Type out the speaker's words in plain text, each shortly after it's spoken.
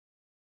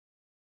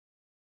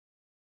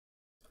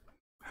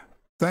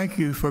Thank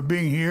you for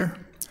being here,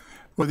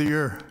 whether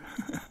you're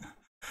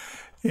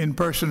in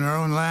person or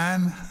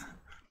online,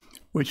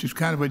 which is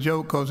kind of a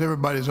joke because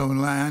everybody's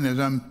online as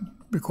I'm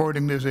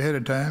recording this ahead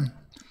of time.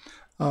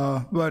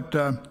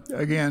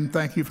 Again,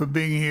 thank you for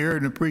being here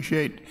and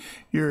appreciate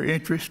your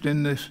interest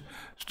in this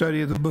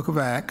study of the book of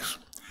Acts.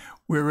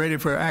 We're ready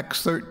for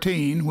Acts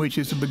 13, which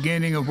is the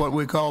beginning of what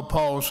we call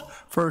Paul's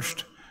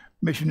first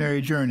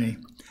missionary journey.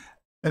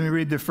 Let me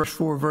read the first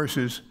 4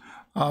 verses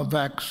of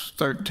Acts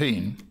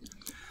 13.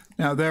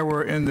 Now there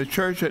were in the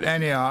church at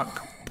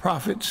Antioch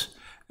prophets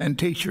and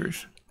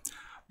teachers: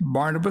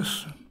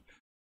 Barnabas,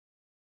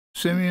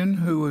 Simeon,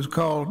 who was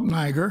called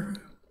Niger,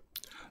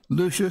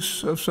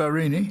 Lucius of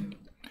Cyrene,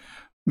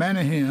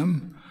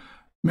 Manahem,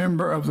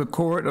 member of the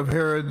court of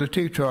Herod the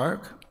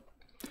Tetrarch,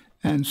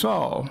 and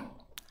Saul.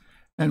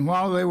 And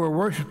while they were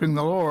worshiping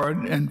the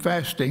Lord and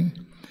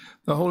fasting,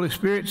 the Holy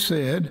Spirit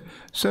said,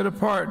 "Set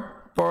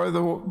apart for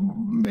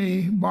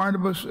me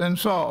Barnabas and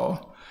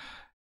Saul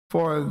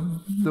for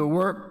the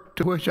work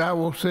to which I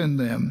will send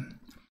them."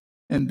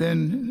 And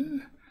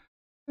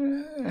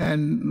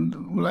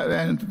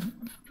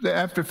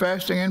after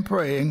fasting and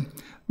praying,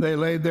 they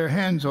laid their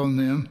hands on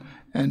them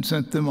and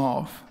sent them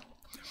off.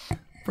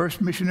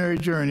 First missionary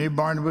journey,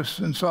 Barnabas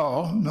and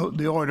Saul. Note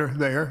the order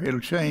there. It'll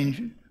change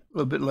a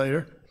little bit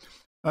later.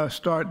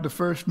 Start the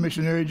first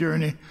missionary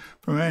journey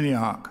from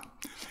Antioch.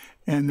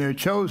 And they're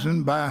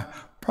chosen by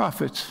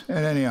prophets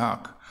at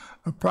Antioch.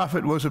 A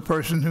prophet was a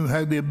person who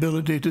had the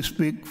ability to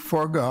speak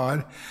for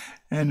God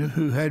and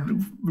who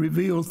had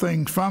revealed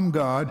things from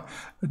God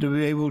to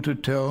be able to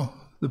tell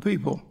the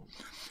people.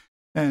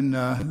 And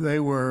they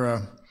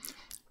were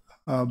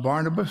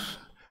Barnabas,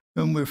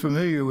 whom we're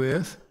familiar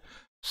with,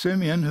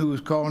 Simeon, who was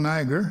called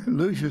Niger,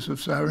 Lucius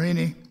of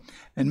Cyrene,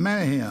 and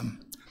Manahem,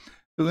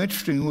 who,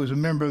 interestingly, was a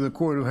member of the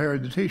court of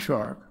Herod the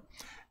Tetrarch,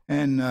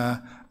 and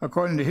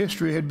according to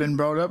history, had been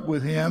brought up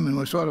with him and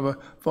was sort of a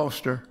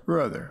foster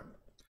brother.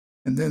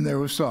 And then there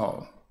was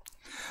Saul.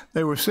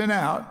 They were sent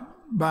out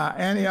by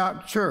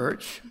Antioch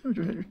Church,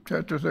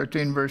 chapter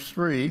 13, verse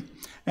 3,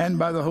 and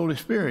by the Holy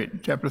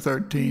Spirit, chapter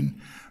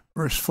 13,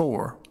 verse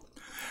 4.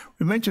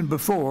 We mentioned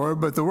before,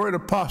 but the word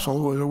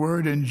apostle was a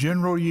word in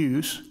general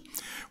use,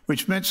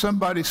 which meant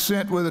somebody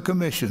sent with a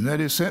commission, that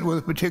is, sent with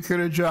a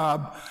particular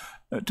job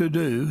to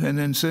do, and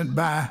then sent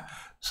by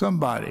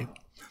somebody.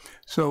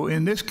 So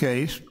in this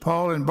case,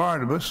 Paul and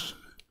Barnabas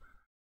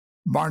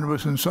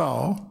and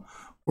Saul,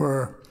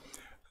 were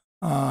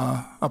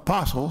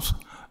apostles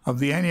of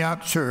the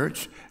Antioch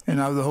Church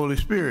and of the Holy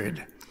Spirit.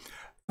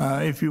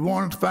 If you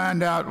want to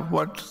find out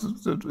what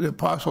the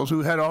apostles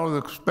who had all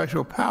of the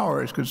special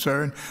power is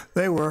concerned,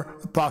 they were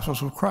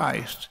apostles of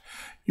Christ.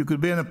 You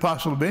could be an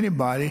apostle of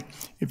anybody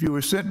if you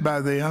were sent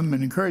by them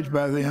and encouraged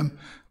by them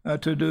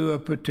to do a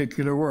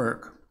particular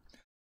work.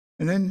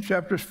 And then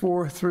verses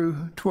 4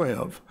 through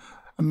 12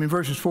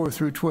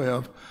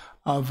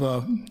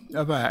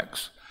 of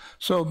Acts.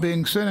 So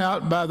being sent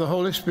out by the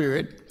Holy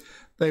Spirit,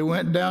 they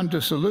went down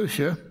to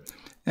Seleucia,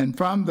 and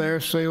from there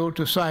sailed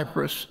to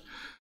Cyprus.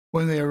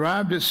 When they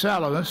arrived at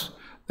Salamis,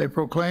 they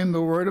proclaimed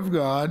the word of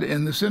God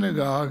in the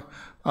synagogue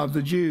of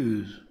the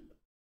Jews.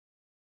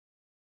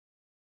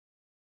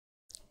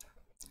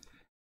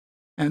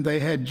 And they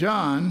had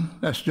John,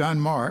 that's John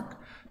Mark,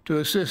 to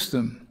assist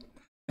them.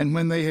 And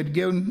when they had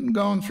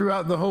gone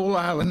throughout the whole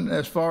island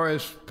as far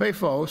as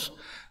Paphos,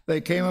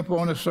 they came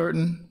upon a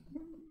certain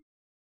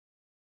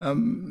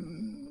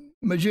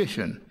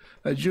magician,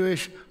 a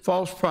Jewish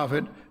false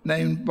prophet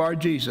named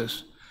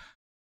Bar-Jesus.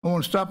 I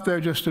want to stop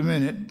there just a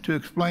minute to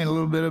explain a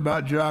little bit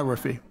about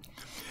geography.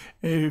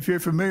 If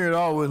you're familiar at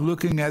all with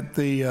looking at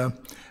the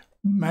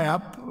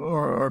map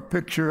or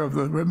picture of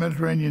the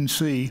Mediterranean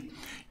Sea,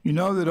 you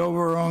know that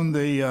over on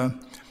the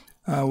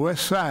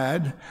west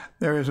side,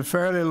 there is a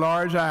fairly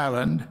large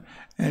island,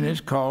 and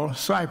it's called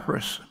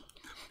Cyprus.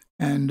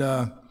 And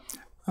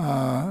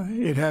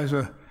it has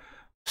a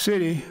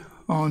city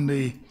on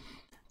the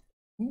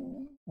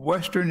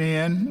western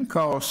end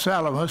called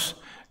Salamis,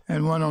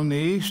 and one on the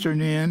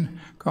eastern end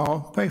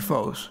called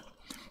Paphos.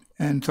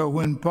 And so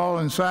when Paul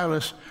and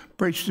Silas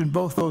preached in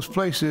both those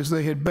places,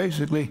 they had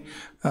basically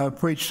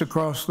preached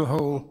across the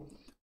whole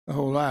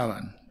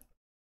island.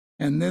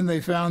 And then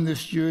they found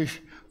this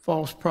Jewish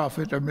false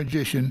prophet or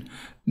magician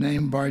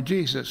named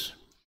Bar-Jesus.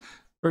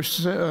 Verse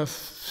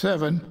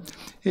 7,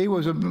 he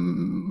was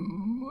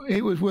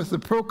with the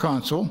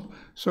proconsul,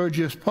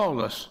 Sergius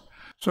Paulus.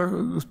 So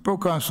the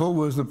proconsul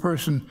was the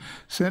person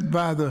sent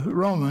by the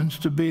Romans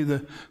to be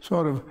the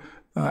sort of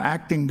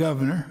acting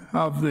governor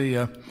of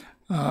the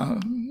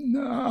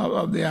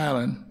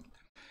island.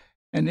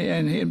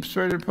 And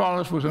Sergius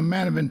Paulus was a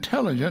man of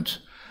intelligence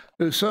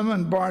who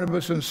summoned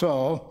Barnabas and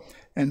Saul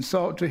and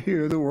sought to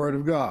hear the word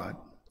of God.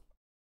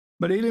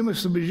 But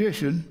Elymas the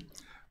magician,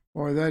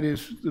 or that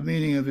is the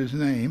meaning of his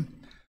name,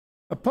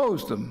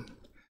 opposed them,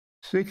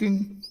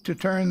 seeking to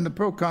turn the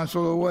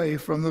proconsul away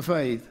from the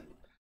faith.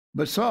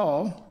 But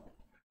Saul,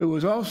 who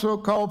was also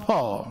called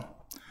Paul,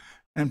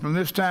 and from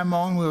this time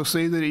on we'll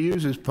see that he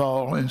uses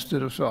Paul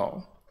instead of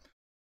Saul,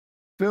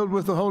 filled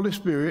with the Holy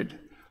Spirit,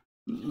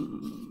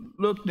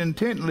 looked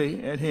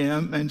intently at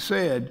him and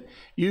said,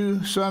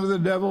 "You son of the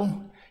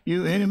devil,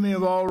 you enemy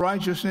of all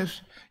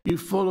righteousness, you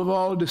full of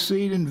all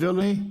deceit and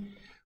villainy,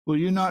 will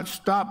you not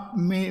stop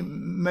me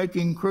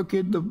making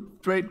crooked the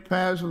straight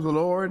paths of the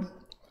Lord?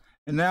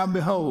 And now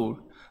behold,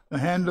 the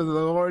hand of the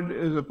Lord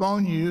is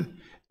upon you,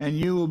 and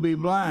you will be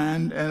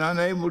blind and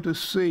unable to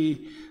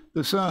see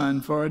the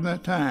sun for a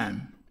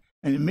time."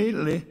 And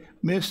immediately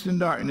mist and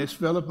darkness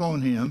fell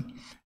upon him,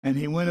 and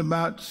he went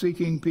about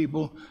seeking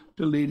people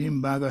to lead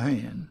him by the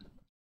hand.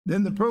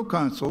 Then the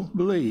proconsul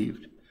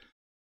believed.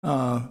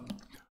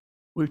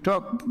 We've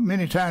talked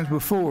many times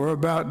before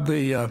about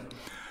the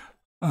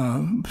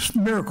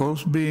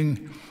miracles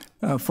being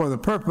for the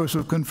purpose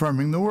of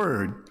confirming the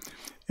word,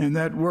 and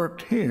that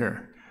worked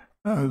here.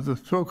 The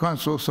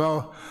proconsul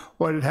saw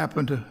what had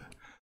happened to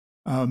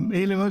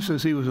Elymas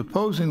as he was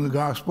opposing the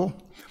gospel,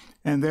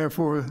 and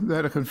therefore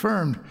that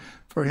confirmed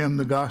for him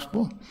the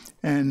gospel.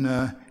 And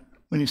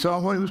when he saw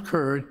what was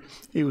occurred,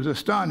 he was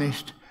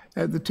astonished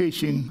at the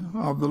teaching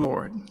of the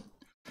Lord.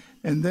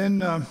 And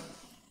then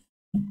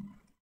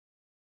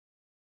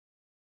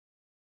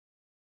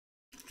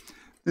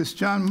this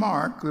John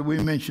Mark that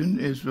we mentioned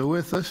is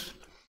with us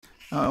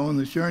on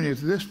the journey at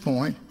this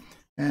point,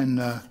 and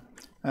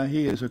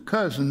he is a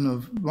cousin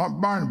of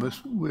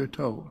Barnabas, we're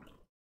told.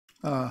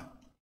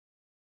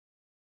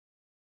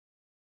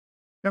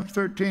 Chapter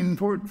 13,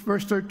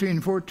 verse 13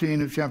 and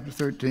 14 of chapter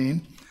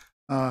 13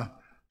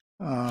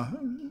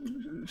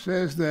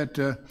 says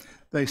that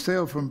they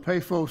sailed from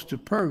Paphos to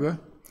Perga.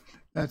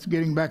 That's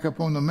getting back up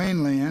on the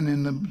mainland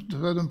in the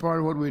southern part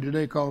of what we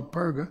today call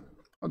Perga,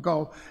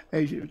 call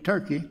Asia,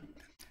 Turkey.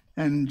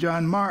 And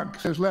John Mark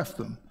has left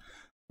them.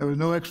 There was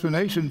no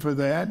explanation for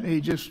that.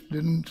 He just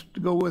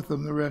didn't go with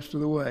them the rest of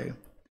the way.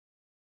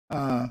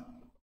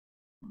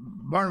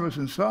 Barnabas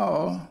and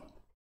Saul,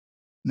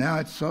 now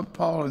it's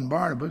Paul and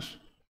Barnabas,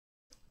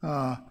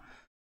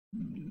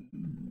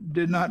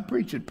 did not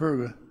preach at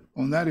Perga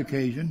on that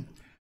occasion,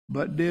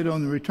 but did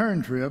on the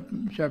return trip,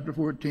 chapter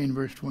 14,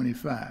 verse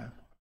 25.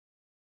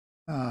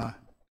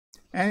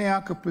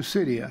 Antioch of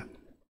Pisidia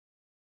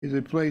is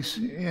a place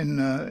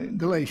in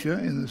Galatia,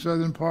 in the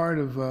southern part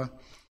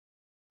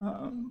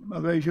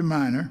of Asia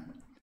Minor,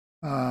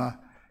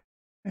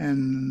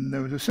 and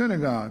there was a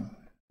synagogue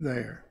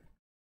there.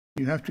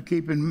 You have to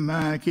keep in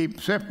mind, keep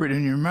separate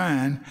in your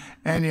mind,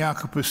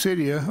 Antioch of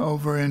Pisidia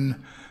over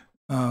in,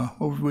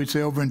 we'd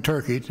say over in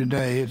Turkey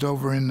today. It's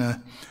over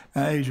in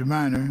Asia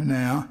Minor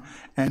now,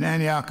 and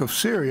Antioch of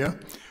Syria,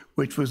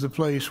 which was the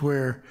place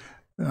where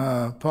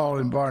Paul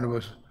and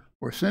Barnabas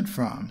were sent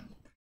from.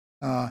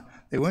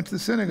 They went to the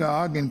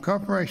synagogue in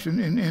cooperation,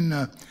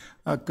 in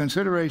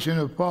consideration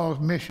of Paul's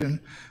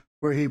mission,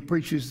 where he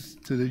preaches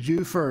to the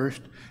Jew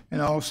first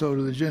and also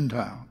to the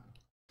Gentile.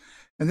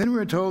 And then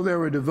we're told there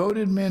were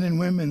devoted men and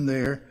women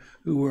there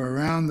who were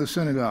around the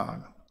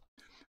synagogue.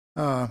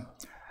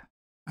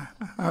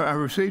 I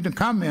received a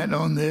comment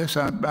on this.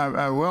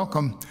 I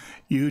welcome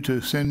you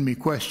to send me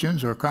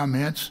questions or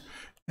comments,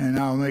 and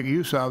I'll make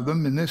use of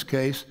them. In this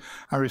case,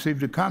 I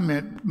received a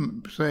comment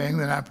saying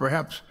that I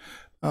perhaps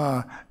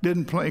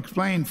didn't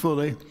explain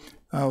fully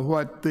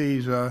what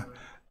these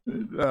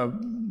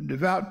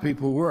devout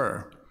people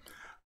were.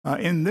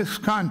 In this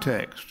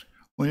context,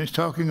 when it's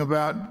talking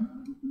about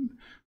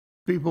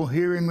people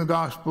hearing the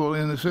gospel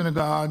in the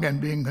synagogue and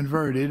being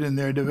converted, and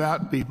they're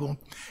devout people,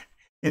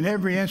 in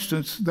every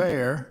instance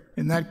there,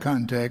 in that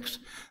context,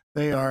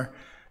 they are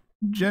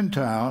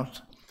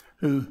Gentiles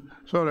who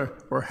sort of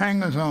were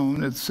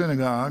hangers-on at the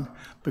synagogue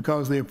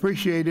because they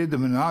appreciated the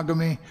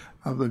monogamy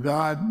of the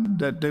God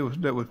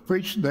that was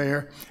preached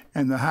there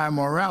and the high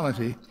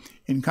morality,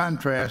 in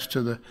contrast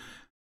to the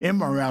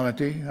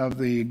immorality of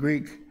the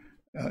Greek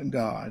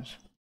gods.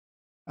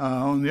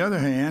 On the other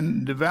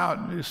hand,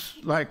 devout is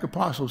like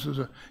apostles, is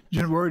a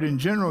word in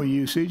general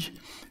usage,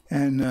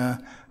 and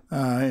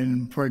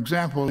for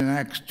example, in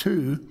Acts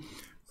 2,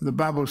 the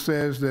Bible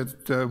says that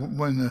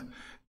when the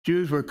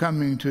Jews were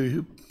coming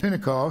to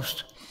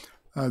Pentecost,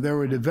 there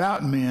were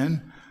devout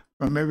men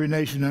from every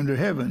nation under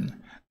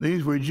heaven.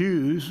 These were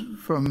Jews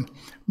from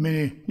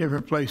many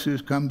different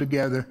places come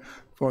together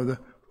for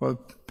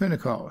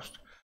Pentecost.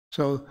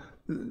 So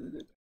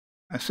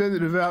I said the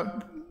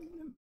devout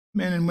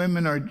men and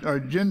women are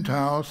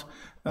Gentiles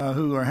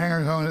who are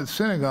hangers-on at the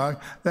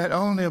synagogue. That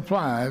only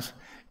applies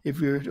if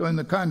you're in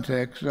the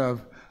context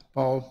of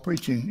Paul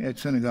preaching at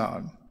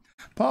synagogue.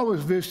 Paul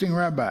was visiting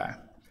rabbi,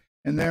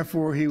 and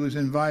therefore he was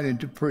invited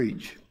to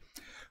preach.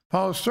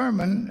 Paul's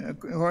sermon,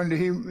 according to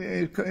him,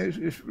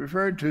 is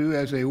referred to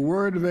as a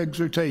word of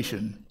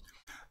exhortation.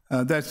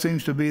 That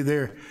seems to be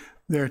their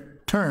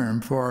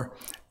term for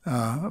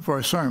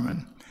a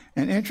sermon.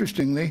 And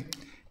interestingly,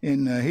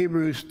 in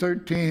Hebrews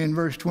 13 and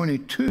verse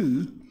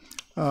 22,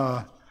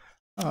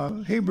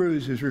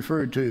 Hebrews is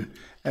referred to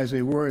as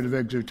a word of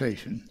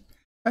exhortation.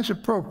 That's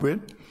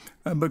appropriate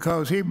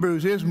because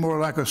Hebrews is more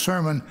like a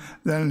sermon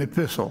than an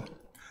epistle.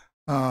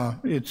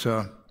 It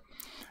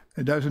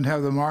doesn't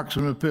have the marks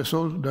of an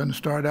epistle. It doesn't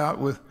start out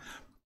with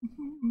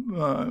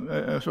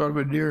a sort of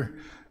a dear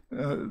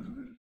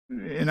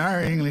in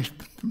our English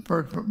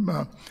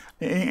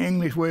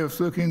way of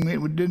looking,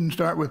 it didn't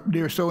start with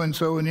 "Dear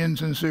so-and-so" and end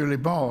sincerely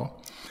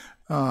Paul.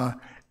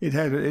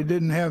 It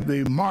didn't have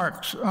the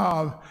marks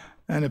of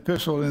an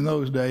epistle in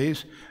those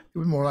days. It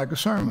was more like a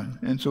sermon,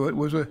 and so it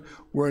was a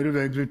word of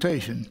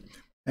exhortation,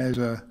 as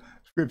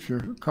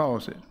Scripture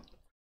calls it.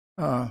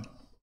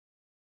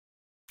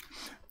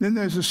 Then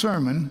there's a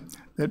sermon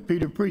that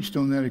Peter preached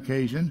on that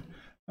occasion,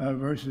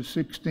 verses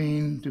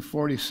 16 to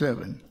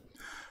 47.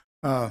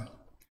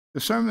 The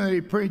sermon that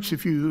he preached,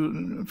 if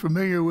you're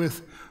familiar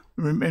with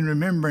and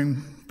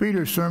remembering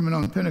Peter's sermon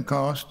on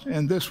Pentecost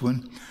and this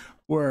one,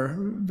 were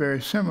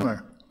very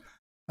similar.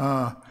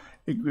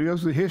 It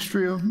gives the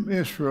history of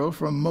Israel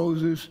from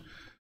Moses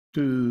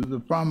to the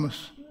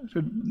promise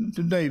to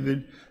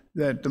David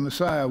that the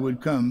Messiah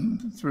would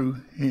come through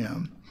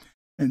him.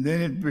 And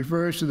then it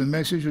refers to the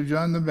message of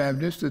John the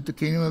Baptist that the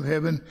kingdom of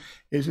heaven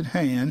is at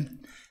hand.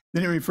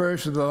 Then it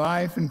refers to the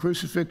life and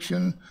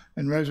crucifixion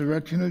and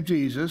resurrection of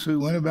Jesus, who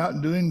went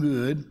about doing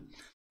good.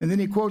 And then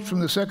he quotes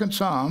from the second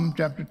Psalm,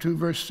 chapter 2,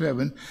 verse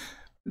 7,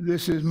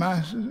 this is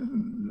my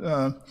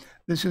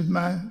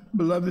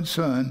beloved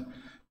Son.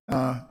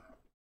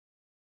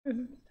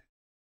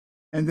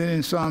 And then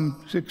in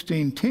Psalm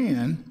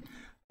 16:10,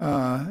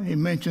 he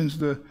mentions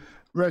the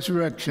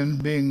resurrection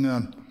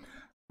being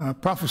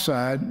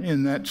prophesied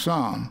in that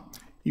psalm.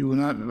 You will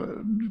not,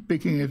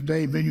 speaking of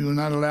David, you will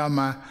not allow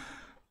my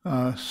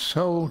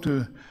soul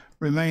to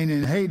remain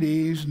in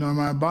Hades, nor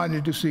my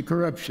body to see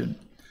corruption.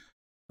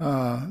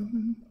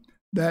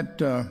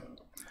 That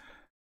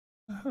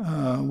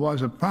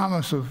was a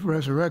promise of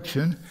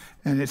resurrection,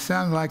 and it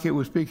sounded like it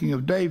was speaking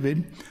of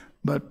David,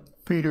 but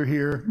Peter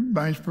here,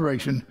 by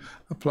inspiration,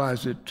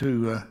 applies it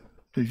to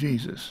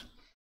Jesus.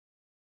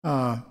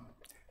 Then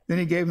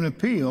he gave an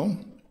appeal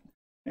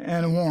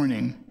and a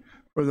warning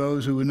for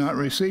those who would not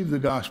receive the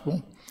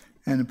gospel,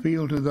 and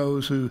appeal to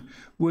those who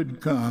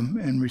would come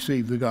and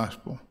receive the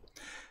gospel.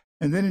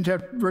 And then in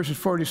verses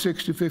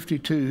 46 to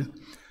 52,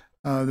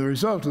 the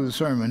result of the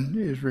sermon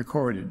is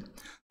recorded.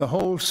 The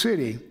whole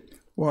city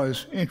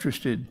was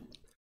interested.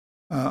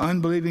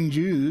 Unbelieving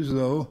Jews,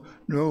 though,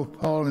 drove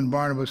Paul and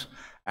Barnabas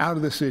out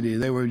of the city.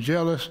 They were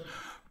jealous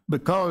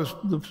because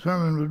the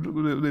sermon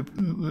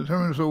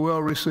was so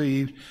well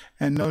received,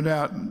 and no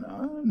doubt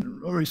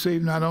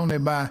received not only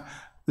by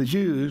the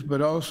Jews,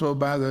 but also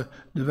by the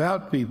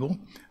devout people,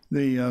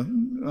 the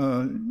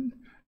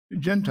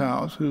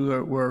Gentiles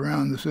who were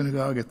around the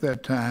synagogue at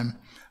that time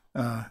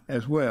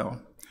as well.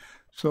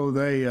 So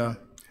they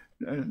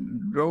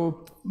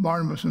drove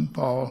Barnabas and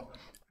Paul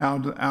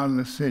out of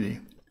the city.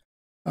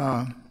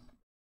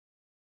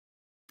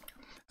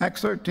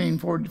 Acts 13,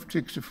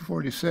 46 to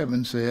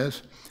 47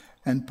 says,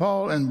 "And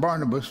Paul and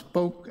Barnabas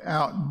spoke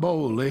out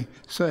boldly,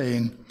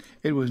 saying,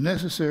 It was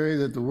necessary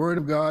that the word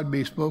of God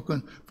be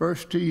spoken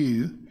first to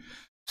you,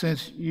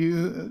 since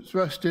you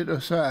thrust it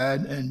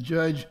aside and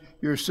judge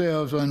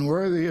yourselves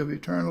unworthy of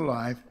eternal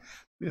life.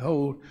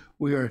 Behold,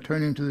 we are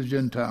turning to the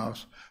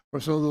Gentiles. For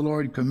so the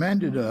Lord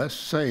commanded us,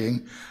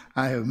 saying,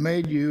 I have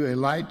made you a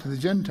light to the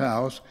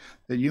Gentiles,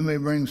 that you may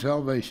bring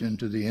salvation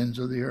to the ends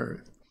of the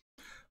earth."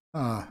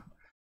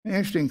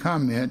 Interesting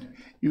comment.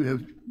 You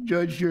have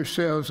judged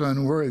yourselves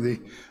unworthy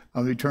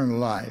of eternal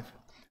life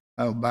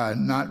by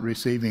not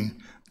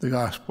receiving the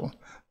gospel.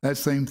 That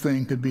same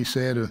thing could be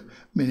said of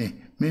many,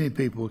 many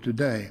people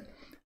today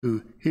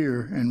who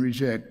hear and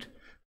reject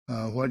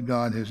what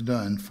God has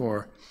done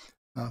for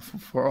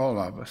all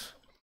of us.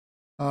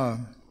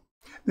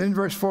 Then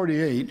verse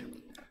 48,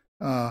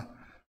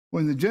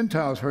 when the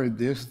Gentiles heard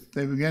this,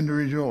 they began to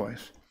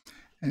rejoice,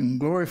 and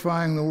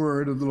glorifying the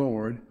word of the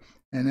Lord,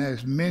 and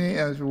as many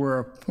as were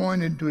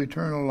appointed to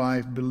eternal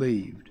life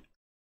believed.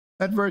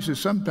 That verse is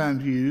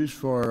sometimes used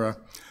for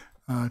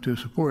to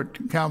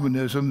support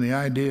Calvinism, the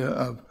idea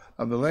of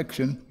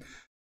election,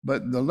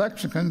 but the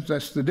lexicons,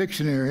 that's the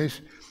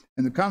dictionaries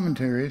and the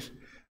commentaries,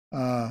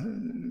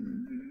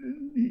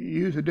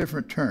 use a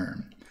different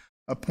term.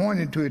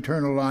 Appointed to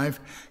eternal life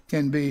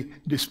can be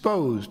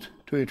disposed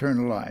to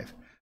eternal life,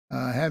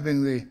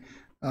 having the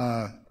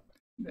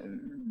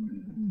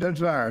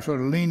desire,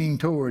 sort of leaning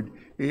toward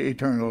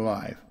eternal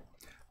life.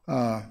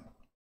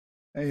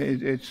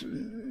 It's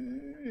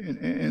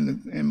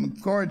in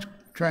McCord's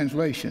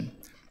translation,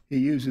 he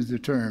uses the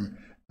term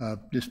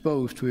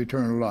disposed to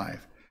eternal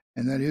life,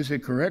 and that is a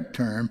correct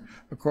term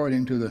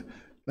according to the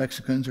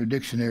lexicons or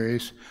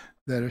dictionaries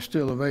that are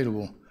still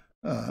available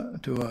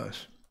to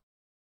us.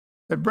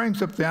 That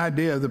brings up the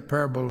idea of the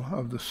parable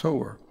of the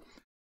sower.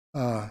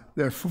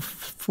 There are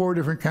four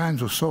different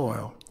kinds of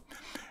soil,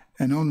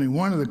 and only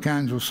one of the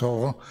kinds of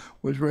soil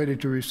was ready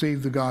to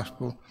receive the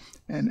gospel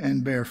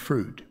and bear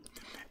fruit.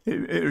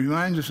 It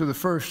reminds us of the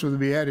first of the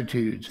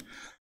Beatitudes.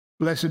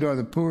 Blessed are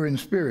the poor in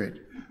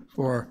spirit,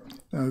 for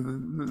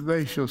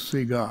they shall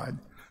see God.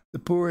 The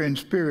poor in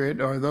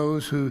spirit are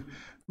those who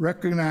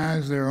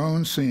recognize their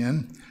own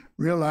sin,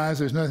 realize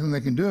there's nothing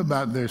they can do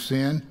about their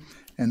sin,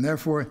 and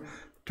therefore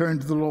turn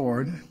to the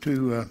Lord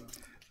to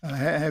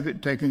have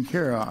it taken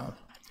care of.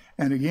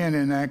 And again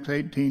in Acts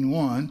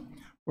 18:1,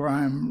 "For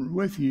I am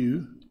with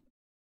you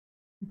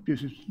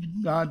this is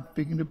God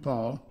speaking to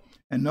Paul,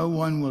 and no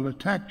one will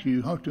attack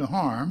you to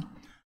harm,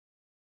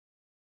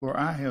 for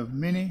I have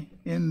many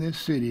in this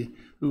city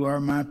who are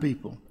my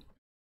people.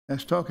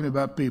 That's talking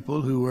about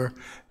people who were,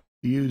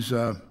 to use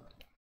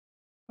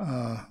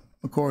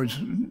McCord's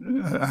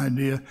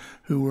idea,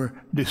 who were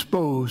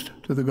disposed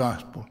to the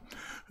gospel,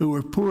 who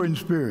were poor in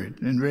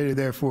spirit and ready,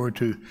 therefore,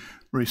 to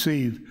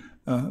receive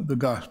the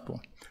gospel.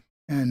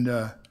 And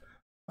as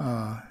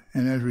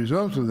a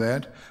result of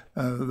that,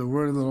 the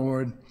word of the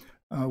Lord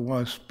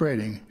was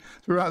spreading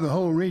throughout the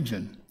whole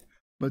region.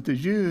 But the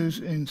Jews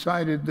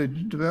incited the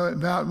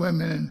devout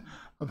women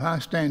of high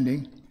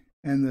standing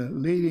and the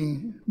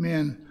leading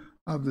men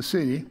of the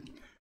city,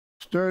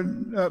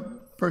 stirred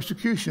up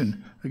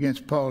persecution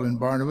against Paul and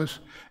Barnabas,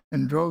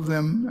 and drove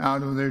them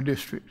out of their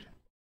district.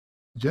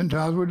 The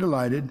Gentiles were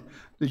delighted,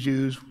 the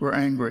Jews were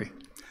angry.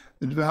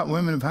 The devout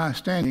women of high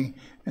standing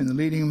and the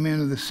leading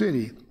men of the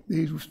city,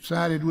 these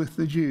sided with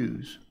the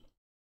Jews.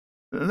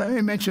 Let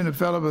me mention a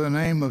fellow by the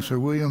name of Sir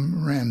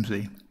William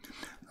Ramsay.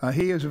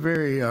 He is a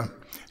very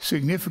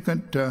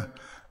significant,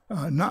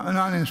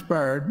 not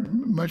inspired,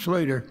 much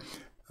later,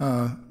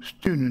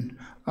 student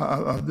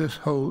of this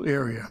whole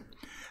area.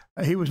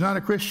 He was not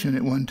a Christian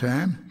at one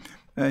time.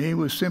 He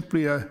was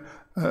simply a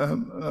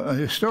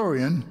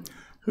historian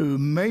who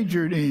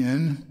majored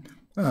in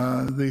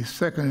the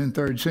 2nd and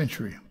 3rd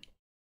century.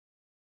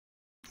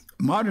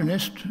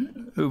 Modernists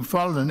who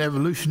followed an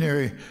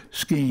evolutionary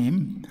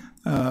scheme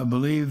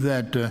believed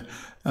that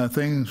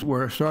things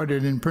were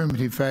started in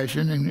primitive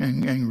fashion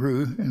and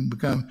grew and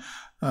become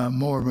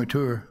more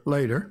mature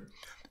later,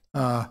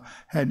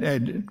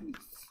 had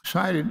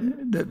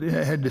decided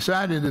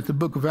that the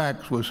book of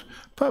Acts was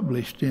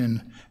published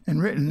in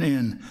and written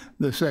in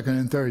the 2nd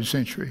and 3rd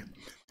century.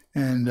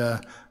 And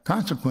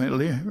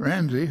consequently,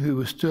 Ramsay, who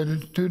was a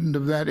student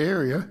of that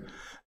era,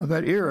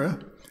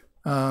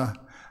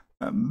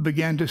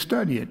 began to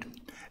study it.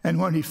 And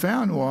what he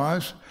found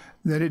was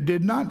that it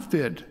did not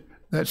fit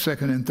that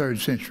 2nd and 3rd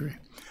century,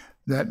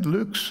 that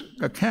Luke's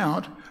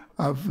account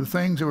of the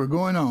things that were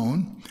going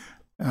on,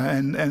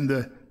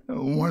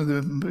 one of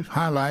the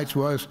highlights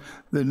was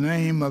the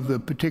name of the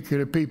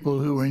particular people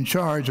who were in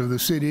charge of the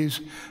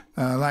cities,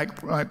 like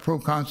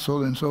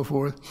proconsul and so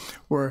forth,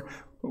 were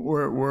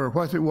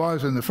what it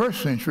was in the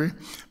 1st century,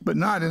 but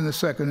not in the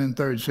 2nd and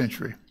 3rd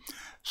century.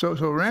 So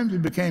Ramsay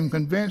became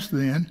convinced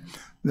then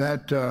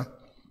that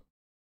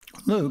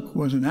Luke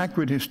was an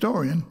accurate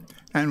historian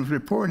and was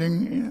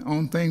reporting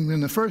on things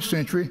in the 1st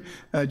century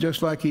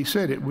just like he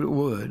said it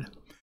would.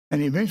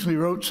 And he eventually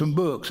wrote some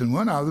books, and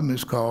one of them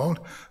is called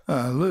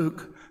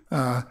Luke,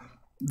 the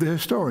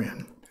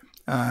Historian.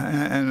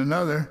 And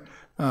another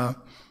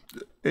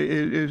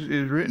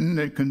is written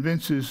that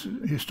convinces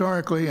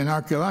historically and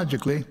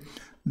archaeologically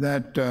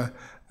that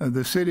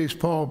the cities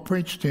Paul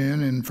preached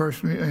on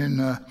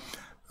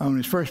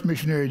his first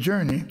missionary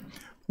journey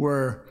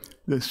were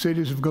the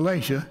cities of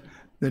Galatia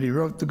that he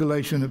wrote the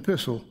Galatian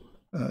epistle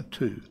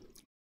to.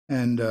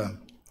 And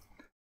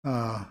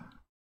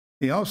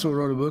he also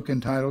wrote a book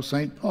entitled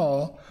St.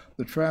 Paul,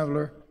 the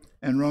Traveler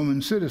and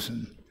Roman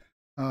Citizen.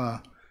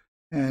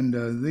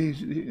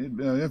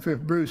 F.F.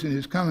 Bruce, in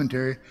his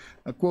commentary,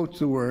 quotes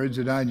the words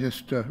that I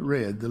just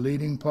read. The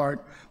leading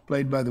part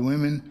played by the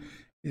women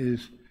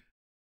is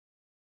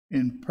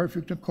in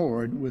perfect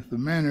accord with the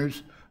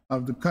manners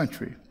of the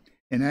country.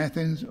 In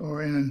Athens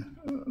or in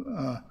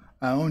an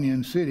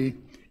Ionian city,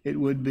 it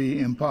would be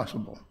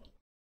impossible.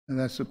 And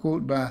that's a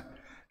quote by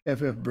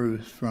F.F.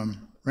 Bruce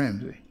from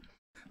Ramsay.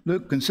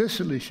 Luke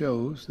consistently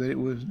shows that it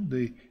was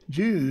the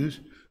Jews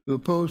who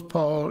opposed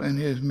Paul and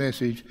his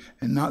message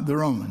and not the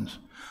Romans.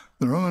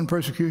 The Roman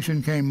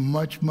persecution came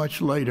much,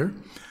 much later,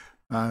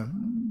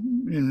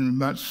 in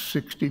about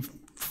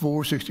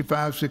 64,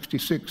 65,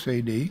 66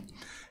 AD.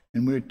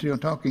 And we're still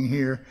talking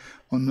here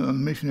on the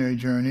missionary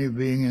journey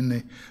being in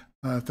the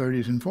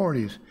 30s and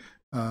 40s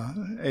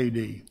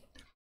AD.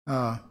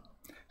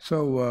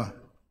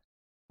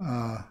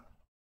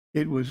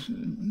 It was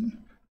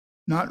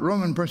not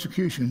Roman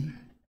persecution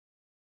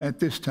at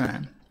this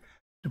time.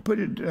 To put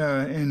it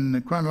in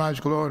the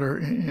chronological order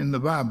in the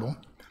Bible,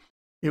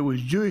 it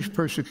was Jewish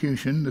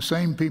persecution, the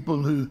same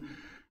people who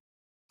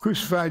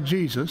crucified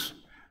Jesus,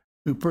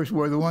 who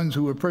were the ones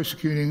who were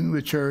persecuting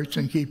the church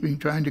and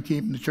trying to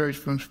keep the church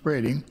from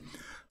spreading,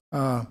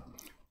 in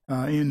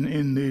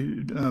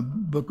the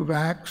book of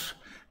Acts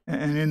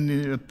and in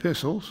the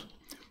epistles.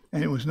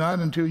 And it was not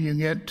until you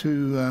get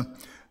to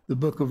the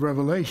book of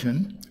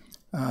Revelation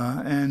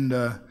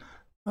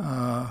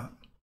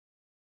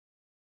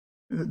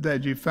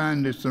that you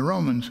find it's the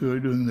Romans who are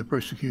doing the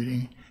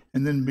persecuting.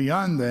 And then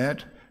beyond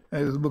that,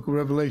 as the book of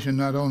Revelation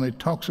not only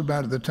talks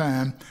about at the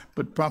time,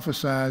 but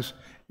prophesies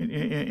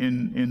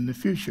in the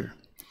future.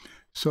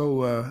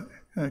 So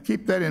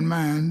keep that in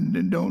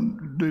mind.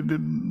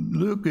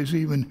 Luke is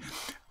even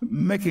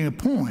making a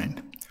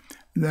point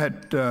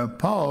that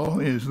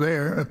Paul is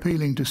there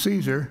appealing to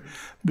Caesar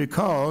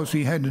because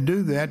he had to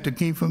do that to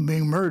keep from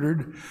being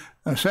murdered,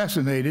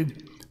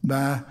 assassinated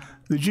by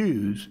the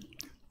Jews.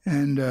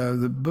 And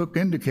the book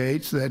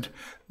indicates that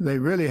they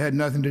really had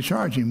nothing to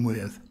charge him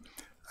with.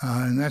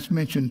 And that's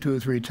mentioned 2 or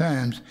 3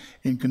 times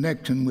in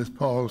connection with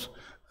Paul's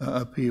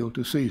appeal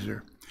to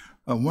Caesar.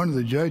 One of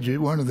the judges,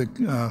 one of the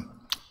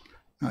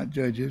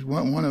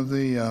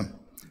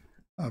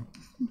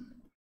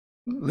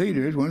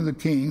leaders, one of the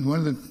kings, one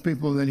of the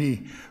people that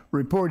he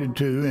reported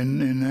to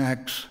in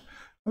Acts,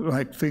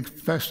 like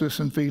Festus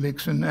and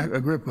Felix and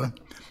Agrippa,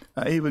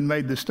 even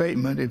made the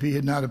statement, if he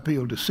had not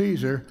appealed to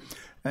Caesar,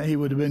 he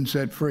would have been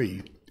set free.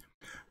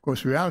 Of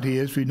course, the reality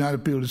is, if he had not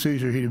appealed to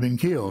Caesar, he'd have been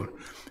killed.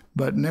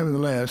 But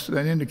nevertheless,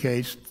 that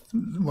indicates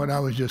what I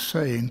was just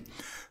saying,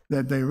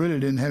 that they really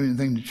didn't have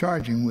anything to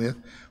charge him with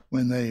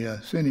when they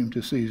sent him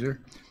to Caesar,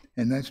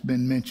 and that's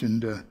been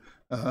mentioned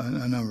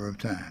a number of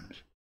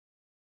times.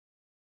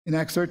 In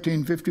Acts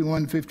 13,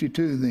 51,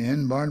 52,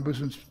 then,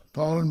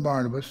 Paul and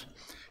Barnabas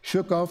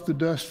shook off the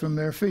dust from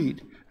their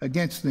feet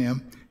against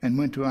them and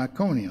went to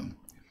Iconium.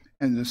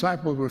 And the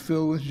disciples were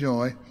filled with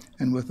joy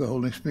and with the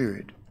Holy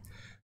Spirit.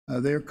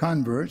 They're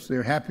converts.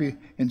 They're happy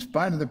in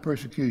spite of the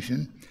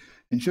persecution,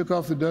 and shook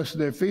off the dust of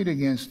their feet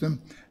against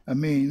them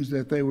means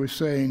that they were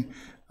saying,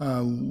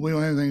 we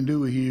don't have anything to do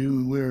with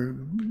you. We're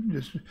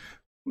just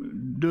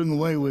doing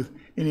away with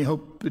any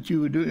hope that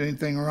you would do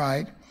anything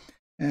right.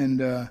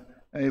 And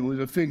it was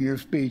a figure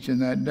of speech in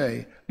that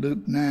day.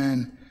 Luke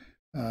 9,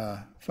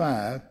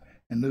 5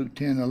 and Luke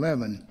 10,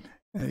 11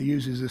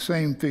 uses the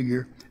same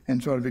figure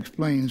and sort of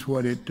explains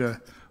what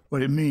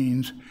it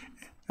means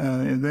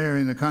there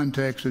in the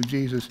context of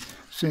Jesus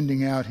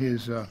sending out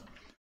his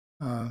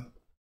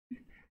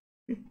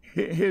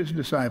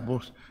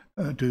disciples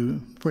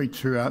to preach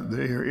throughout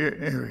the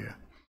area.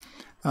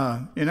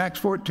 In Acts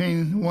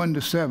 14,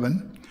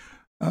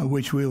 1-7,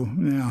 which we'll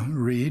now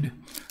read,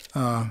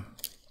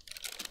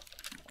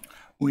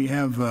 we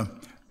have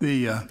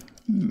the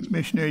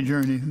missionary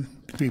journey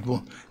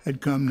people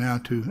had come now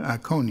to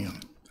Iconium.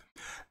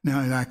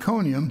 Now in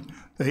Iconium,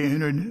 they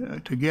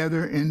entered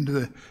together into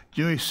the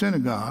Jewish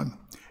synagogue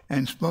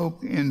and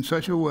spoke in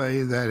such a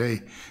way that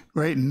a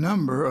great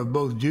number of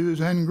both Jews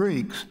and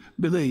Greeks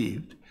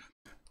believed.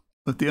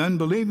 But the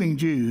unbelieving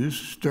Jews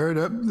stirred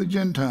up the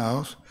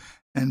Gentiles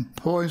and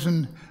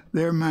poisoned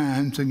their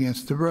minds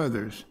against the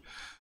brothers.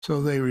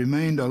 So they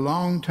remained a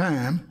long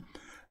time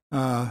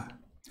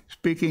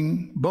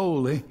speaking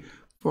boldly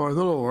for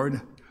the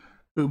Lord,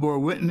 who bore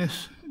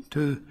witness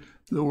to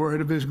the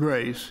word of his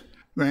grace,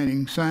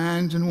 granting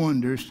signs and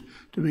wonders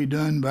to be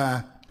done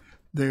by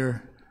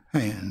their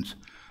hands.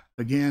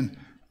 Again,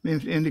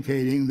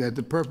 indicating that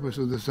the purpose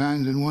of the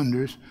signs and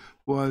wonders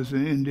was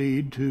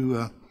indeed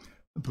to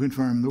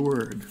confirm the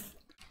word.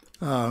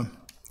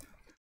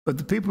 But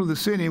the people of the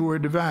city were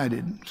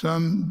divided.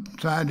 Some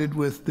sided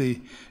with the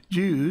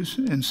Jews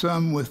and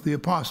some with the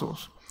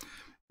apostles.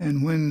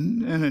 And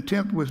when an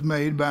attempt was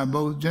made by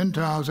both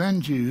Gentiles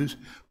and Jews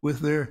with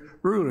their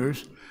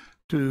rulers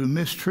to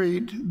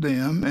mistreat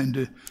them and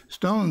to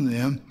stone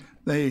them,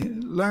 they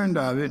learned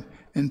of it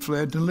and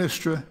fled to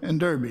Lystra and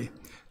Derbe,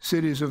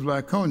 cities of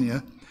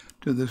Lycaonia,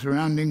 to the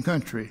surrounding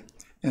country.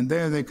 And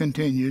there they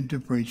continued to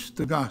preach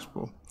the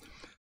gospel.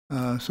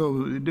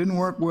 So it didn't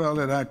work well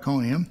at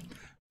Iconium.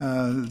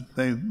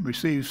 They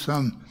received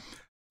some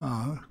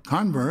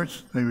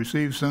converts. They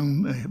received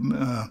some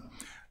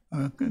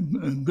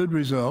good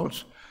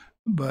results,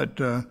 but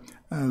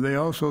they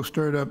also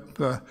stirred up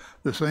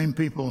the same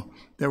people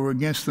that were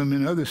against them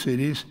in other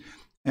cities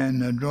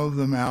and drove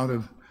them out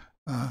of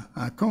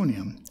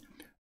Iconium.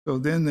 So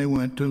then they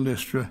went to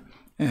Lystra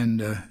and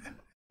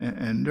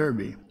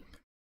Derbe.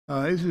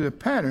 This is a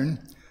pattern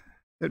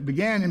that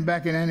began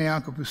back in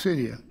Antioch of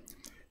Pisidia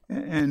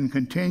and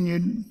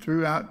continued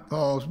throughout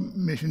Paul's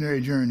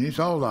missionary journeys,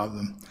 all of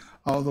them,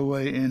 all the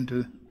way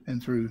into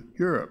and through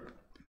Europe.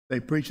 They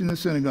preach in the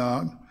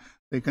synagogue.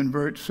 They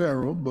convert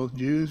several, both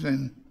Jews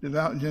and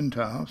devout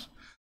Gentiles.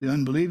 The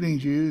unbelieving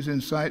Jews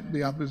incite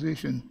the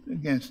opposition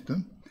against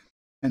them,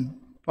 and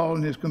Paul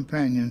and his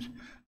companions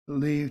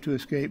leave to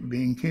escape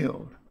being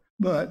killed.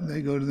 But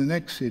they go to the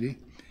next city,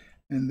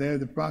 and there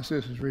the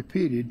process is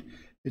repeated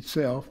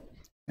itself,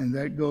 and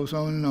that goes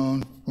on and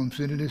on from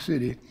city to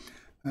city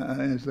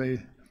as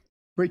they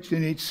preached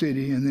in each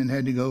city and then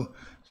had to go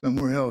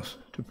somewhere else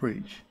to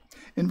preach.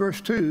 In verse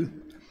 2,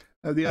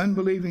 the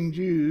unbelieving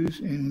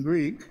Jews in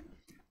Greek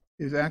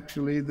is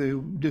actually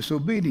the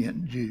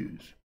disobedient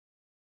Jews.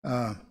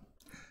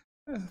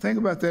 Think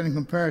about that in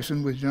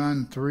comparison with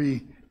John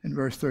 3 and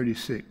verse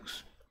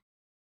 36.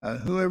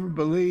 Whoever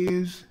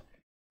believes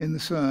in the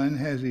Son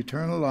has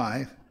eternal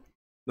life,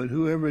 but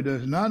whoever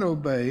does not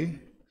obey,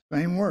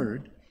 same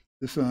word,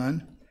 the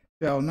Son,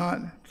 shall not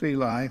see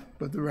life,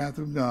 but the wrath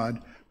of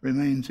God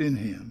remains in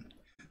him.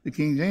 The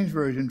King James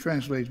Version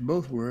translates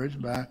both words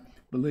by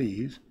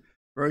believes.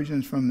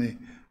 Versions from the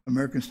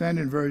American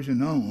Standard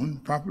Version on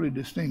properly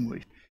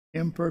distinguished.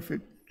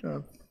 Imperfect,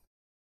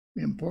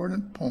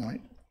 important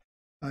point.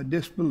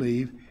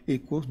 Disbelieve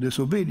equals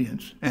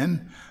disobedience,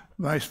 and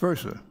vice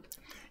versa.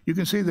 You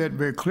can see that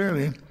very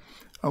clearly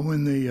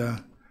when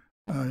the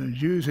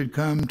Jews had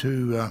come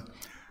to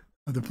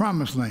the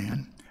Promised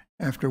Land,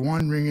 after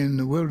wandering in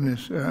the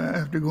wilderness,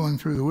 after going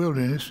through the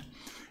wilderness,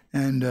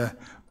 and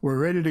were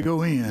ready to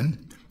go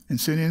in and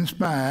sent in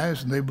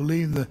spies. And they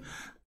believed the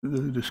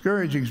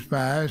discouraging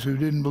spies who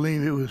didn't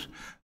believe it was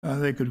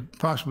they could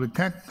possibly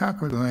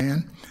conquer the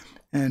land,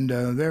 and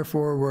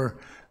therefore were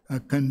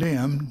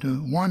condemned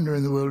to wander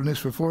in the wilderness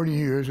for 40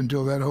 years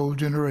until that whole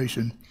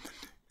generation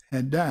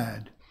had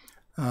died.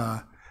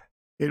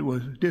 It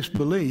was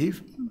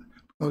disbelief,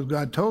 because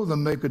God told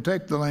them they could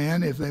take the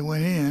land if they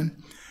went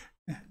in,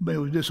 but it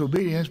was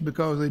disobedience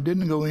because they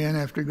didn't go in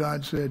after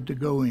God said to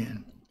go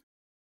in.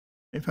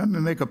 If I may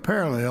make a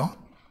parallel,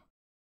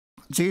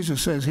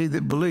 Jesus says, "He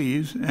that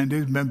believes and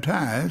is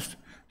baptized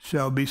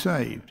shall be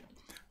saved."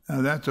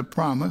 That's a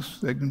promise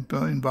that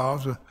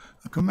involves a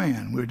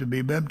command. We're to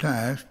be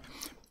baptized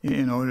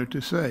in order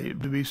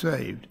to be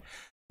saved.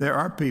 There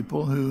are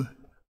people who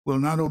will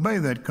not obey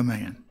that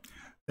command.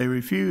 They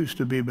refuse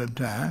to be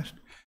baptized,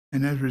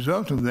 and as a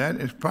result of that,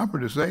 it's proper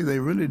to say they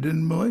really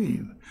didn't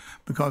believe.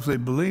 Because they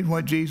believed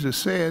what Jesus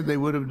said, they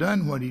would have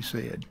done what he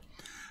said.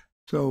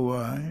 So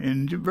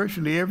in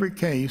virtually every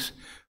case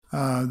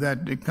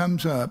that it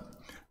comes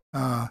up,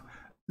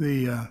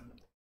 the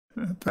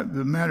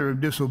matter of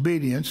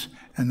disobedience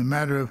and the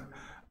matter of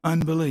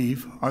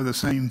unbelief are the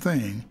same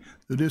thing.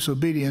 The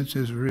disobedience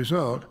is a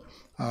result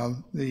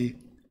of the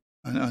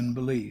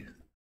unbelief.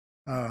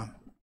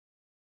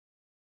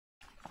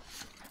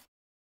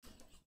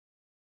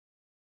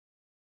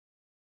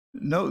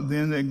 Note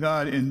then that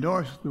God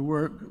endorsed the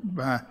work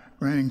by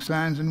granting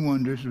signs and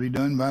wonders to be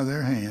done by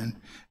their hand.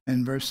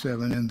 And verse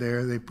 7, and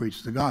there they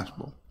preached the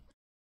gospel.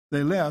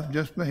 They left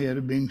just ahead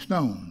of being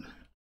stoned.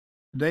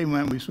 Today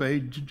might we say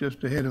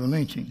just ahead of a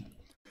lynching.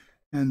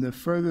 And the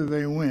further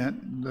they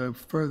went, the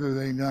further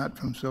they got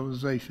from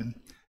civilization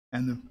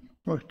and the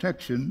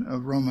protection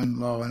of Roman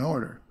law and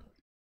order.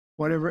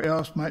 Whatever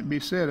else might be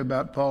said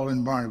about Paul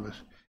and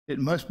Barnabas, it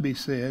must be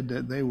said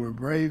that they were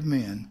brave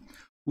men,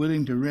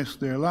 willing to risk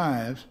their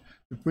lives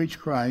to preach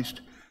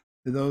Christ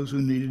to those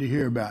who needed to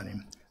hear about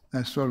him.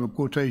 That's sort of a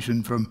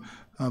quotation from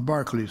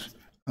Barclay's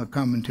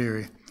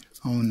commentary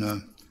on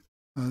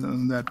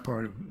that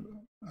part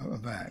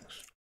of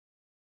Acts.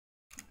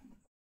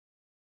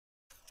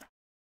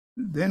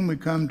 Then we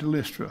come to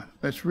Lystra.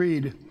 Let's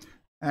read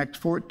Acts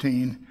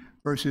 14,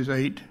 verses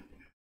 8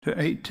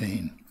 to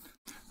 18.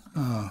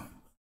 Now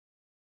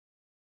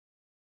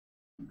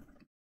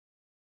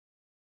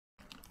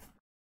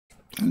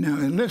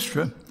in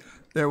Lystra,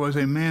 there was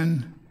a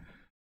man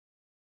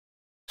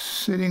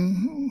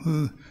sitting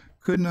who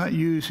could not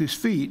use his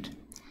feet.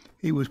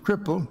 He was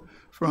crippled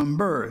from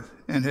birth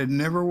and had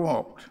never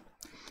walked.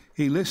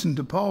 He listened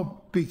to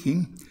Paul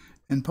speaking,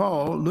 and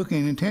Paul,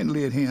 looking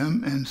intently at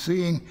him and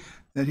seeing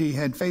that he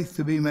had faith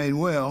to be made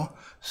well,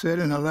 said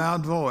in a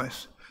loud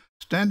voice,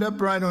 "Stand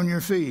upright on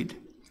your feet."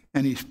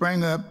 And he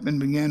sprang up and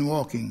began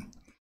walking.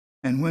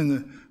 And when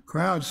the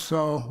crowd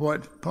saw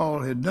what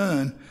Paul had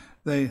done,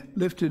 they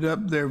lifted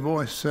up their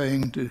voice,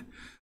 saying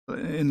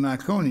in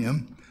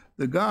Lycaonium,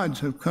 "The gods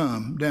have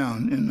come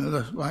down in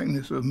the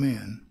likeness of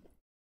men."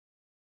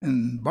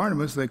 And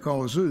Barnabas they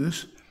call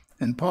Zeus,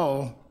 and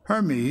Paul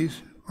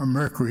Hermes, or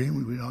Mercury,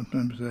 we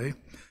often say,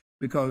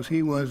 because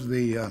he was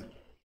the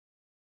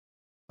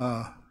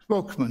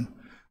spokesman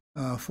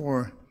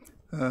for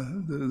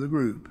the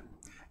group.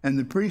 And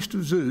the priest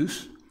of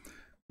Zeus,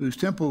 whose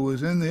temple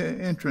was in the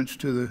entrance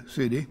to the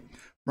city,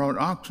 brought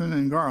oxen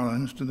and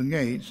garlands to the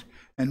gates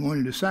and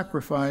wanted to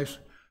sacrifice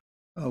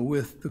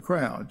with the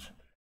crowds.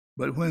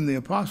 But when the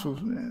apostles,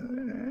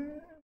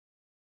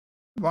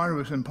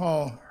 Barnabas and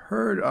Paul,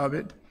 heard of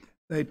it,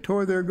 they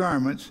tore their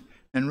garments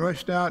and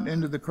rushed out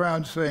into the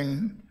crowd,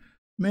 saying,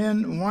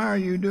 "Men, why are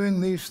you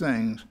doing these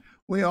things?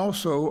 We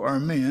also are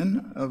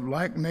men of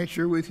like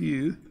nature with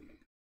you,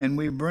 and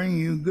we bring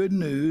you good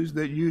news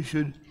that you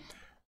should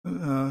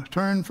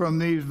turn from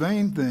these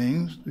vain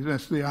things,"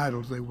 that's the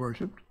idols they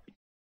worshipped,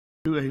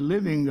 "to a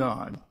living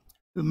God,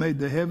 who made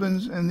the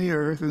heavens and the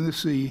earth and the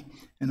sea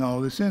and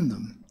all that's in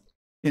them.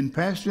 In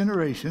past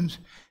generations,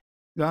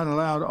 God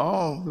allowed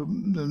all the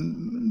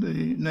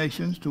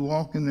nations to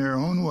walk in their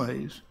own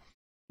ways,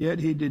 yet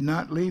he did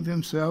not leave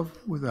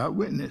himself without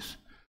witness.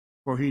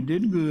 For he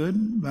did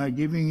good by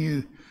giving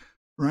you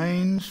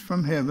rains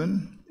from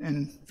heaven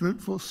and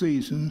fruitful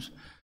seasons,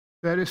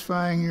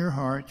 satisfying your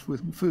hearts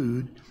with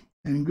food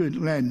and good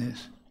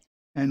gladness.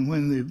 And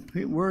when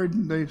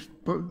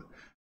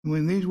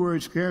these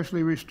words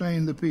scarcely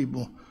restrained the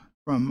people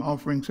from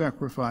offering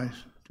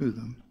sacrifice to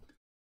them."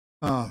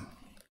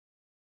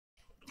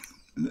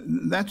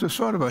 That's a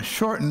sort of a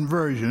shortened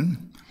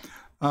version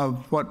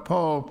of what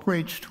Paul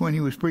preached when he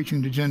was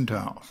preaching to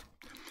Gentiles.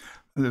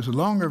 There's a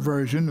longer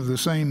version of the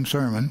same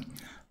sermon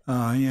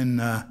in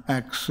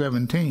Acts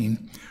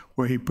 17,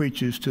 where he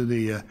preaches to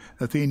the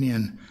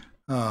Athenian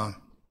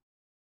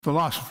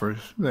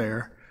philosophers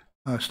there,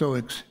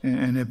 Stoics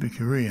and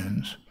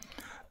Epicureans.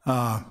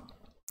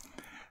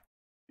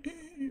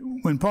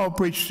 When Paul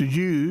preached to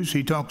Jews,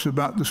 he talks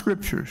about the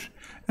Scriptures,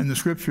 and the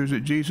Scriptures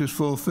that Jesus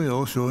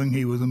fulfilled, showing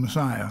he was the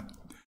Messiah.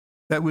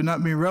 that would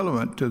not be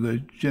relevant to the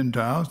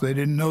Gentiles. They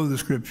didn't know the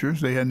Scriptures.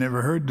 They had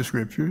never heard the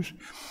Scriptures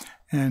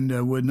and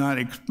would not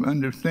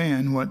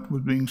understand what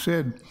was being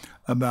said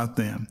about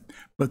them.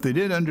 But they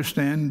did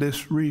understand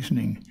this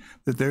reasoning,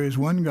 that there is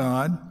one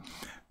God,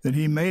 that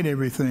he made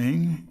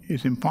everything.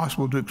 It's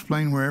impossible to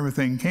explain where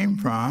everything came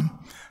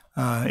from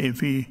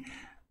if you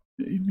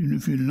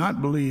do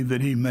not believe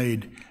that he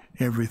made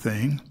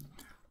everything.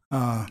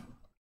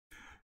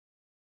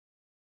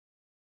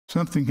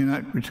 Something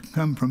cannot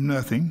come from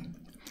nothing,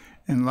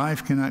 and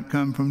life cannot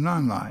come from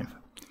non-life.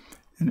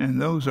 And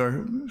those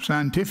are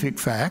scientific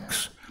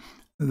facts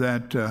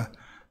that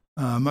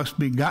must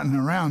be gotten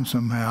around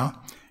somehow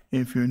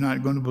if you're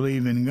not going to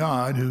believe in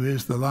God, who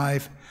is the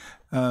life,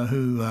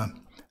 who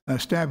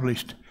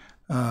established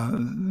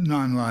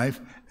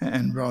non-life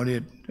and brought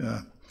it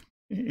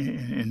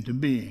into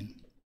being.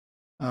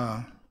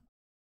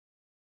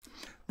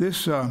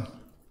 This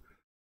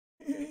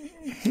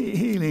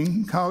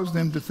healing caused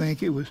them to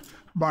think it was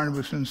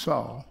Barnabas and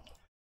Saul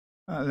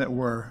that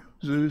were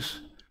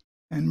Zeus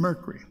and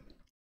Mercury.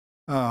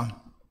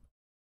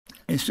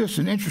 It's just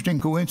an interesting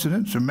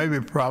coincidence, or maybe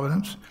a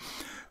providence,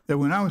 that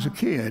when I was a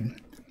kid,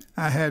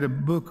 I had a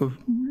book of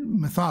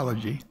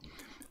mythology,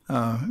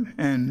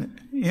 and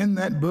in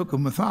that book of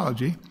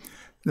mythology,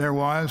 there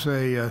was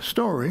a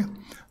story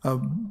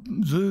of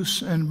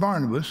Zeus and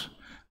Barnabas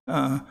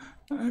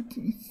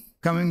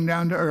coming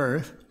down to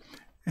earth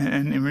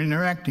and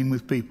interacting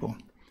with people.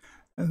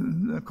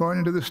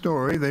 According to the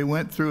story, they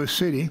went through a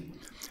city,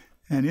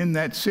 and in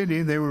that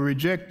city they were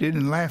rejected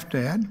and laughed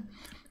at,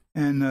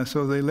 and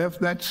so they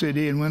left that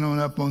city and went on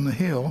up on the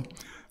hill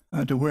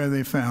to where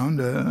they found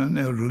an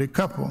elderly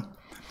couple.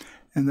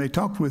 And they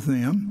talked with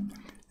them,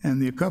 and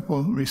the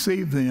couple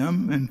received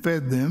them and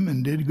fed them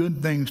and did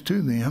good things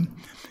to them.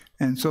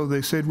 And so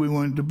they said, "We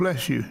wanted to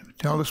bless you.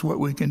 Tell us what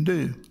we can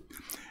do."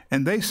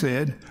 And they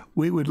said,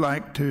 "We would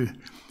like to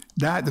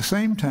die at the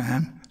same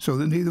time so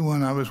that neither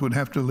one of us would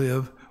have to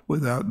live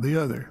without the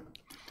other."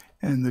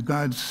 And the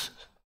gods,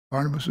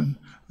 Barnabas and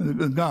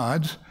the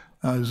gods,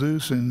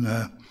 Zeus and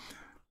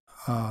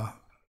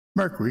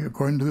Mercury,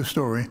 according to the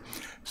story,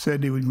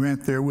 said he would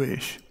grant their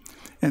wish.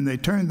 And they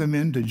turned them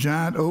into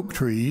giant oak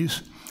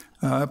trees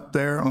up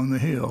there on the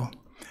hill.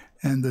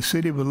 And the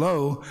city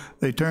below,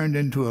 they turned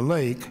into a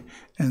lake,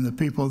 and the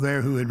people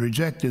there who had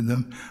rejected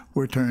them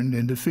were turned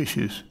into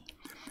fishes.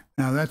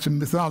 Now, that's a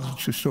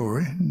mythology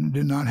story. It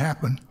did not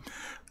happen.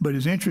 But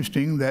it's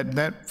interesting that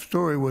that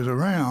story was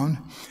around,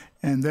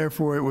 and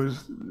therefore it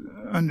was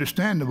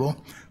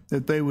understandable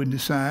that they would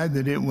decide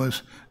that it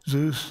was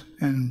Zeus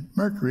and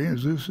Mercury, or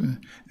Zeus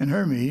and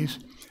Hermes,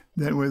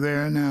 that were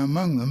there now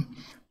among them,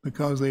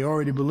 because they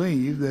already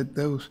believed that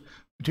those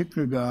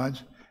particular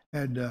gods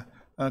had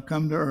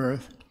come to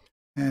earth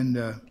and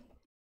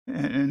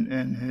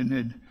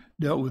had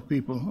dealt with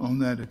people on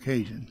that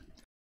occasion.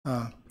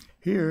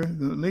 Here,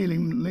 the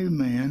leading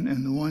man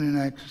and the one in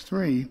Acts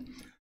 3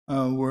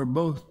 were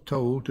both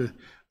told to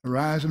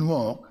arise and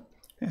walk,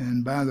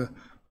 and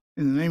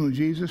in the name of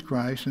Jesus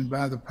Christ and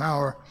by the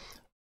power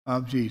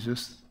of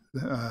Jesus,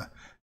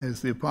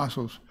 as the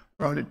apostles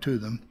brought it to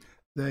them,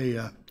 they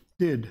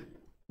did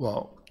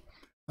walk.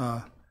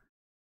 A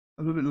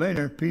little bit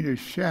later, Peter's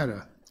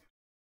shadow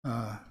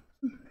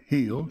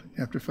healed,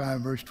 chapter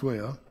 5, verse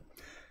 12,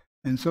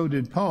 and so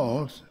did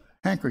Paul's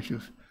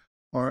handkerchief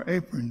or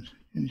aprons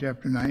in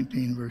chapter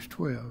 19, verse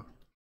 12.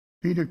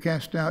 Peter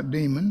cast out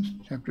demons,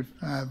 chapter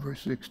 5,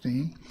 verse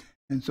 16,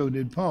 and so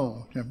did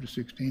Paul, chapter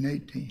 16,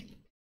 18.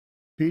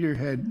 Peter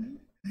had an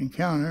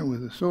encounter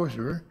with a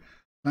sorcerer,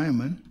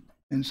 Laman,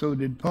 and so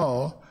did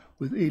Paul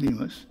with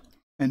Elymas.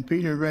 And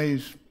Peter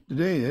raised the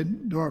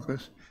dead,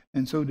 Dorcas,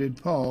 and so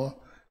did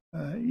Paul,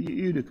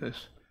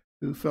 Eutychus,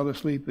 who fell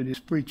asleep at his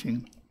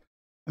preaching.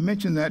 I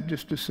mention that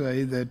just to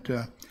say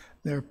that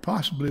there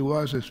possibly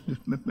was a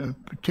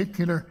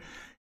particular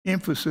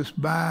emphasis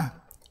by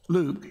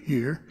Luke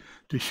here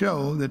to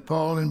show that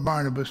Paul and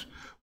Barnabas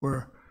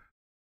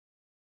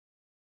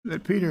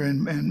that Peter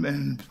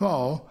and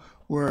Paul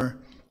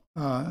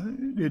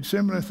did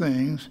similar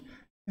things,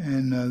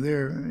 and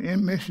their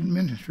mission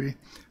ministry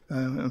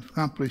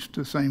accomplished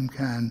the same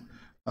kind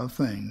of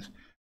things.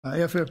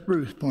 F.F.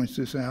 Bruce points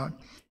this out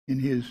in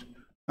his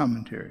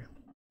commentary.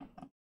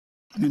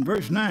 In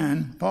verse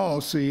 9,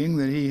 Paul, seeing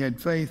that he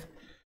had faith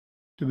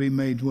to be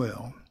made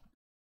well,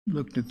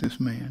 looked at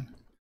this man.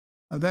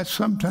 That's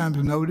sometimes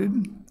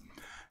noted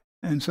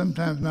and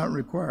sometimes not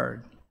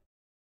required.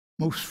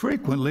 Most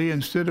frequently,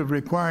 instead of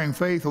requiring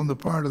faith on the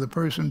part of the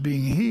person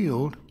being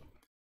healed,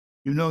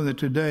 you know that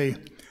today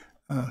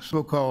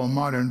so-called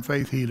modern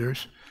faith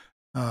healers,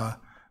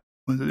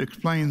 when they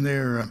explain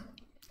their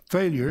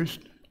failures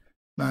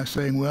by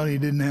saying, well, he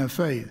didn't have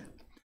faith.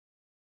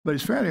 But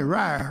it's fairly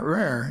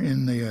rare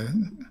in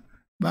the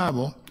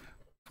Bible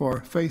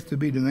for faith to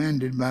be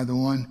demanded by the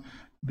one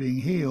being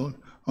healed.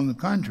 On the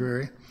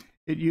contrary,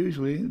 it's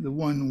usually the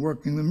one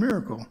working the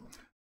miracle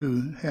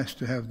who has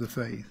to have the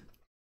faith.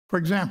 For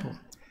example,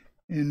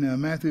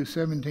 in Matthew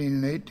 17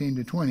 and 18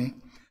 to 20,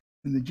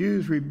 when the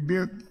Jews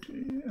rebuked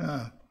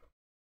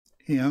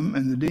him,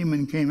 and the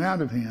demon came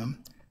out of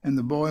him, and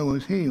the boy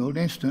was healed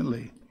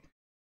instantly.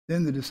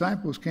 Then the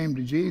disciples came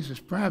to Jesus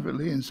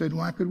privately and said,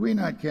 "Why could we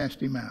not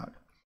cast him out?"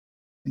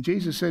 And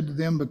Jesus said to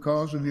them,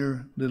 "Because of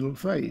your little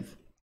faith.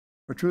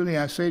 For truly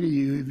I say to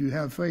you, if you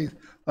have faith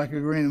like a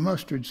grain of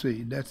mustard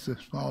seed," that's the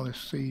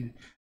smallest seed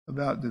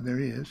about that there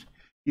is,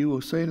 "you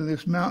will say to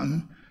this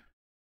mountain,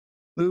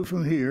 'Move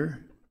from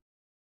here,'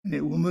 and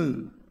it will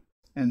move,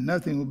 and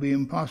nothing will be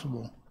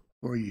impossible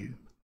for you."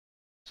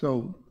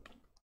 So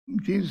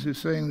Jesus is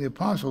saying the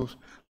apostles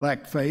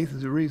lacked faith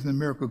as the reason the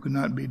miracle could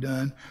not be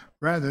done,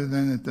 rather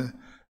than that the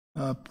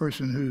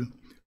person who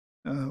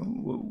had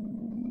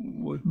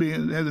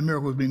the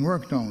miracle was being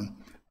worked on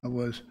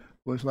was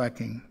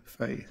lacking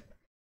faith.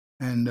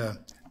 And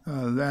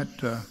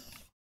that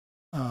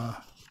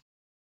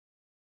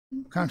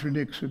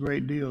contradicts a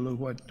great deal of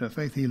what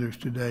faith healers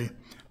today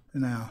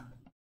now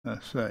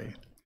say.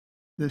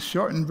 This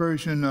shortened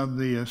version of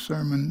the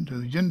sermon to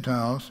the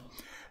Gentiles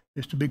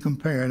is to be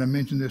compared, I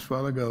mentioned this a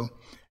while ago,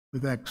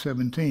 with Acts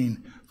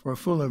 17 for a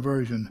fuller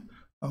version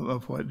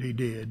of what he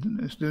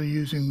did. Still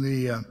using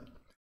the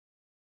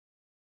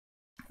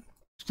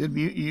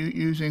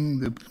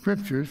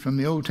scriptures from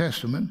the Old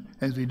Testament,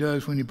 as he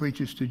does when he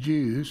preaches to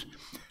Jews.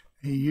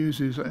 He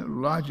uses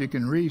logic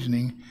and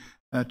reasoning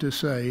to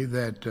say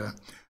that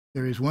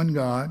there is one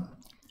God,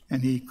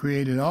 and he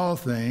created all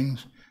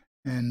things,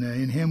 and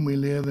in him we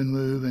live and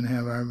move and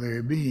have our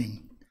very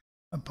being.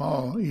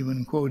 Paul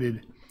even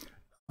quoted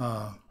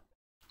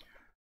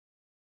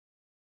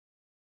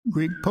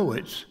Greek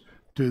poets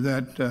to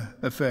that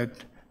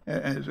effect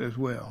as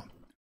well.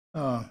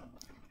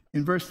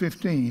 In verse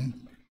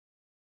 15,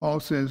 Paul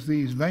says,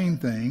 "These vain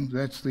things,"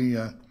 that's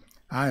the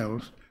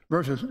idols,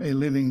 "versus a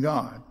living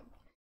God.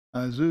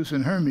 Zeus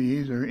and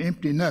Hermes are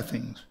empty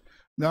nothings.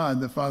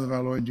 God, the Father of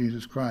our Lord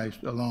Jesus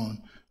Christ,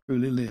 alone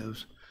truly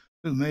lives,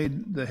 who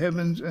made the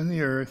heavens and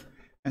the earth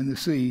and the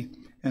sea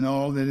and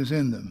all that is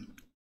in them."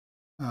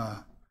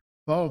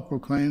 Paul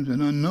proclaims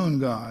an unknown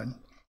God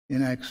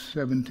in Acts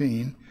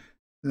 17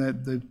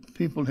 that the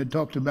people had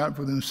talked about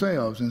for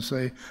themselves and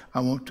say, "I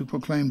want to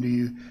proclaim to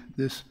you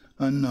this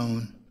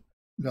unknown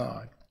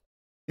God."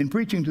 In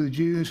preaching to the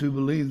Jews who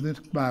believed this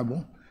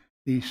Bible,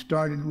 he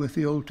started with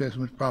the Old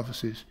Testament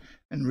prophecies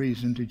and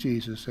reasoned to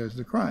Jesus as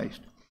the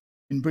Christ.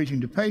 In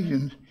preaching to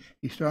pagans,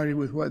 he started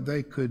with what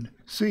they could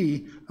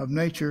see of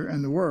nature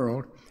and the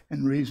world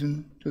and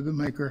reasoned to the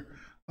maker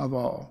of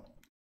all.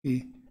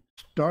 He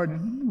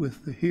started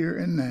with the here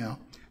and now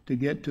to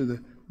get to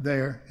the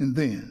there and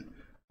then,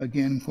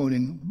 again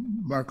quoting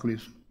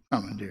Barclay's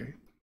commentary.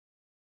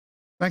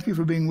 Thank you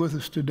for being with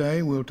us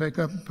today. We'll take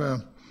up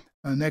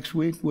next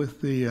week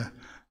with the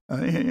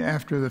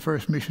after the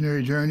first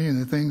missionary journey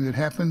and the things that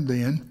happened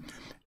then,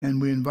 and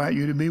we invite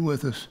you to be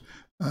with us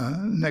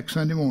next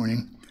Sunday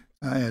morning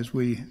as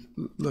we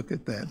look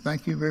at that.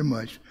 Thank you very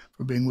much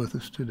for being with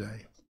us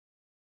today.